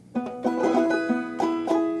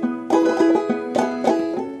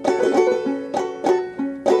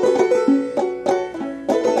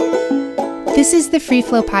This is the Free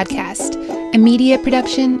Flow Podcast, a media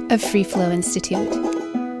production of Free Flow Institute.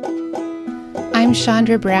 I'm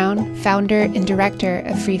Chandra Brown, founder and director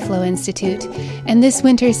of Free Flow Institute, and this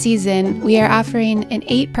winter season, we are offering an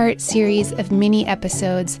 8-part series of mini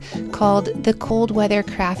episodes called the Cold Weather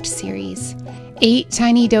Craft Series. 8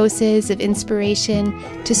 tiny doses of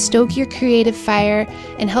inspiration to stoke your creative fire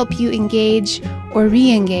and help you engage or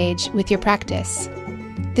re-engage with your practice.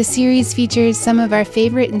 The series features some of our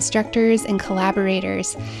favorite instructors and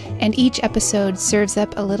collaborators, and each episode serves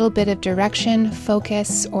up a little bit of direction,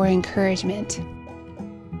 focus, or encouragement.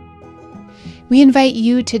 We invite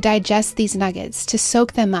you to digest these nuggets, to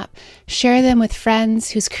soak them up, share them with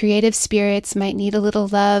friends whose creative spirits might need a little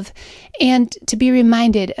love, and to be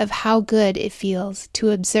reminded of how good it feels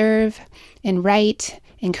to observe and write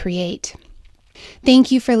and create. Thank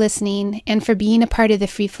you for listening and for being a part of the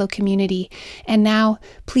Free Flow community. And now,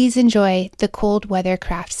 please enjoy the Cold Weather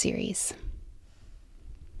Craft Series.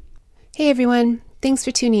 Hey everyone, thanks for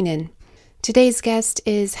tuning in. Today's guest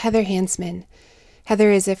is Heather Hansman. Heather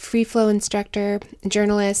is a Free Flow instructor,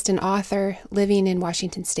 journalist, and author living in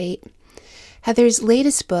Washington State. Heather's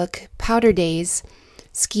latest book, Powder Days,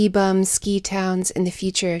 Ski Bums, Ski Towns, and the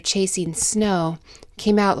Future of Chasing Snow,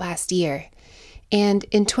 came out last year. And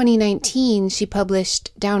in 2019, she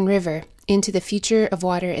published Downriver, Into the Future of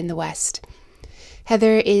Water in the West.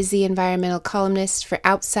 Heather is the environmental columnist for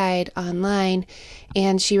Outside Online,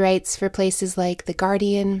 and she writes for places like The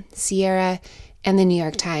Guardian, Sierra, and the New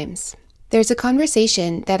York Times. There's a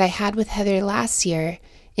conversation that I had with Heather last year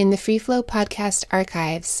in the Free Flow podcast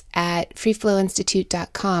archives at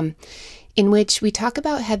freeflowinstitute.com, in which we talk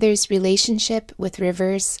about Heather's relationship with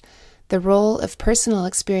rivers, the role of personal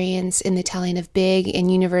experience in the telling of big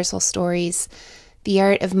and universal stories, the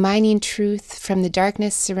art of mining truth from the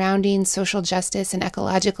darkness surrounding social justice and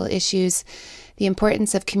ecological issues, the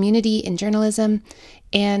importance of community in journalism,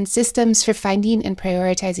 and systems for finding and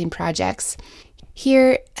prioritizing projects.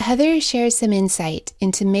 Here, Heather shares some insight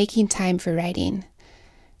into making time for writing.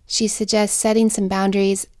 She suggests setting some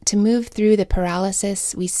boundaries to move through the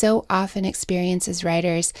paralysis we so often experience as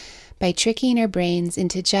writers by tricking our brains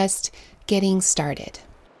into just getting started.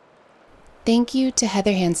 Thank you to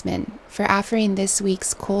Heather Hansman for offering this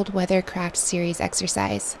week's Cold Weather Craft Series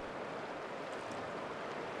exercise.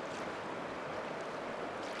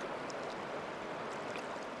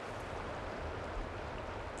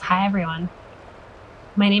 Hi, everyone.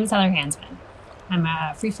 My name is Heather Hansman. I'm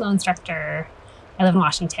a Free Flow instructor. I live in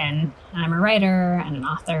Washington, and I'm a writer and an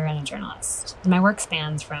author and a journalist. And my work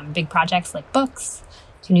spans from big projects like books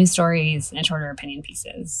to news stories and shorter opinion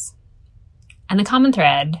pieces. And the common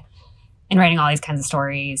thread in writing all these kinds of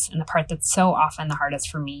stories, and the part that's so often the hardest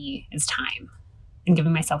for me, is time, and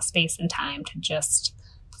giving myself space and time to just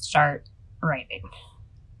start writing.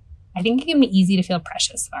 I think it can be easy to feel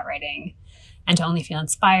precious about writing, and to only feel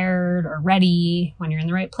inspired or ready when you're in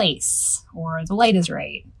the right place, or the light is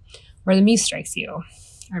right, or the muse strikes you,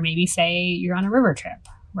 or maybe say you're on a river trip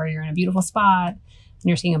where you're in a beautiful spot and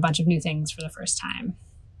you're seeing a bunch of new things for the first time.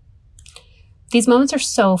 These moments are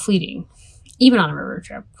so fleeting, even on a river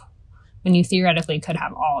trip, when you theoretically could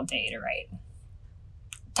have all day to write.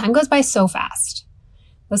 Time goes by so fast.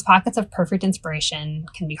 Those pockets of perfect inspiration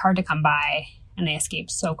can be hard to come by, and they escape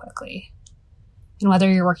so quickly. And whether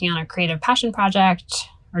you're working on a creative passion project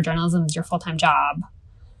or journalism is your full-time job,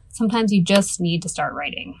 sometimes you just need to start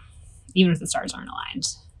writing, even if the stars aren't aligned.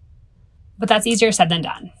 But that's easier said than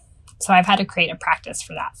done. So I've had to create a practice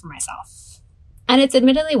for that for myself. And it's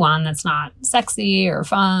admittedly one that's not sexy or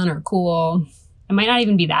fun or cool. It might not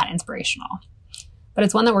even be that inspirational, but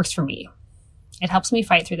it's one that works for me. It helps me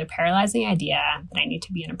fight through the paralyzing idea that I need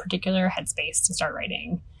to be in a particular headspace to start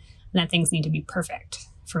writing, and that things need to be perfect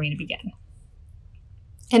for me to begin.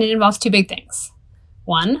 And it involves 2 big things.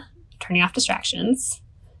 1, turning off distractions.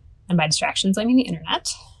 And by distractions, I mean the internet.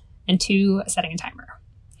 And 2, setting a timer.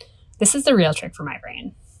 This is the real trick for my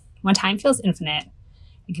brain. When time feels infinite,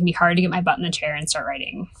 it can be hard to get my butt in the chair and start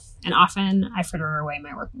writing. And often I fritter away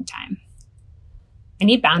my working time. I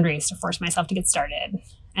need boundaries to force myself to get started.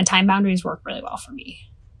 And time boundaries work really well for me.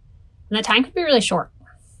 And that time can be really short.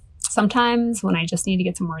 Sometimes when I just need to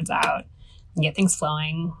get some words out and get things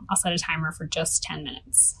flowing, I'll set a timer for just 10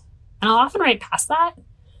 minutes. And I'll often write past that,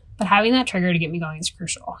 but having that trigger to get me going is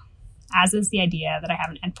crucial, as is the idea that I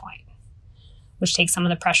have an endpoint, which takes some of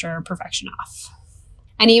the pressure or perfection off.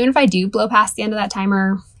 And even if I do blow past the end of that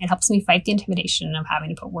timer, it helps me fight the intimidation of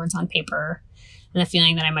having to put words on paper and the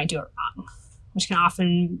feeling that I might do it wrong, which can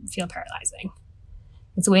often feel paralyzing.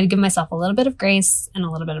 It's a way to give myself a little bit of grace and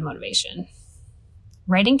a little bit of motivation.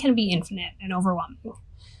 Writing can be infinite and overwhelming,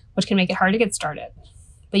 which can make it hard to get started.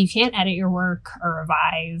 But you can't edit your work or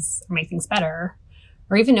revise or make things better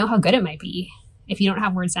or even know how good it might be if you don't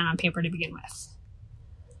have words down on paper to begin with.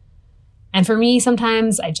 And for me,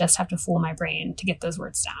 sometimes I just have to fool my brain to get those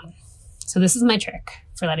words down. So this is my trick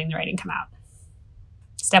for letting the writing come out.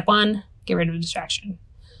 Step 1, get rid of a distraction.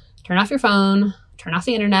 Turn off your phone, turn off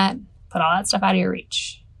the internet, put all that stuff out of your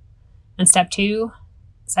reach. And step 2,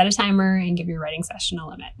 set a timer and give your writing session a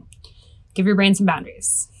limit. Give your brain some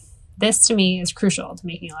boundaries. This, to me, is crucial to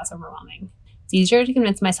making it less overwhelming. It's easier to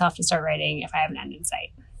convince myself to start writing if I have an end in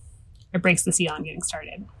sight. It breaks the seal on getting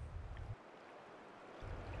started.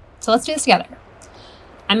 So let's do this together.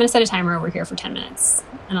 I'm going to set a timer over here for 10 minutes,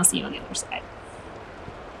 and I'll see you on the other side.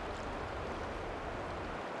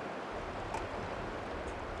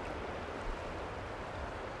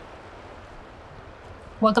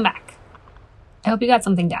 Welcome back. I hope you got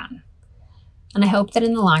something down. And I hope that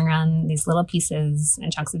in the long run, these little pieces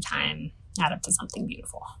and chunks of time add up to something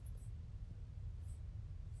beautiful.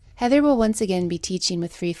 Heather will once again be teaching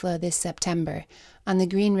with Free Flow this September on the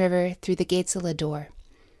Green River through the Gates of Lador.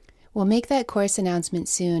 We'll make that course announcement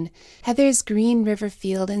soon. Heather's Green River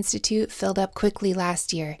Field Institute filled up quickly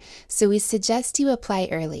last year, so we suggest you apply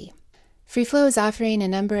early. Free Flow is offering a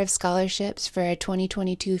number of scholarships for our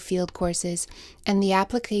 2022 field courses, and the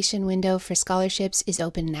application window for scholarships is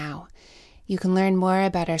open now. You can learn more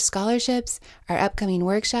about our scholarships, our upcoming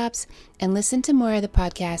workshops, and listen to more of the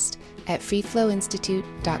podcast at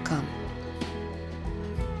freeflowinstitute.com.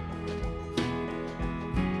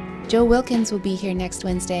 Joe Wilkins will be here next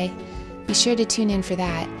Wednesday. Be sure to tune in for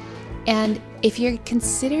that. And if you're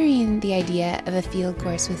considering the idea of a field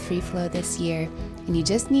course with Free Flow this year, and you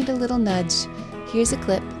just need a little nudge, here's a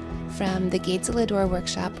clip from the Gates of Lador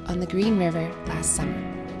workshop on the Green River last summer.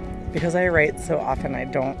 Because I write so often, I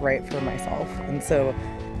don't write for myself. And so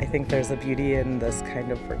I think there's a beauty in this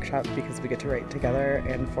kind of workshop because we get to write together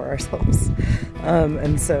and for ourselves.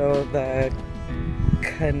 And so the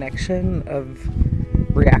connection of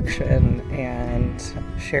reaction and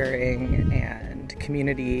sharing and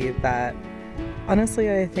community that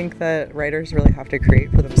honestly I think that writers really have to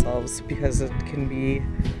create for themselves, because it can be,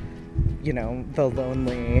 the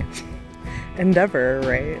lonely endeavor,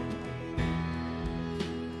 right?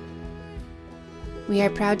 We are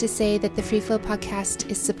proud to say that the Free Flow podcast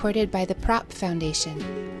is supported by the Prop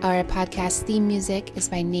Foundation. Our podcast theme music is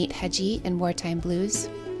by Nate Hedgie and Wartime Blues.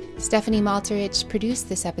 Stephanie Malterich produced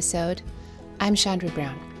this episode. I'm Chandra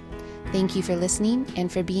Brown. Thank you for listening and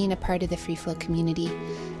for being a part of the Free Flow community.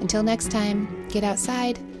 Until next time, get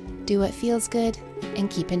outside, do what feels good, and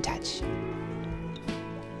keep in touch.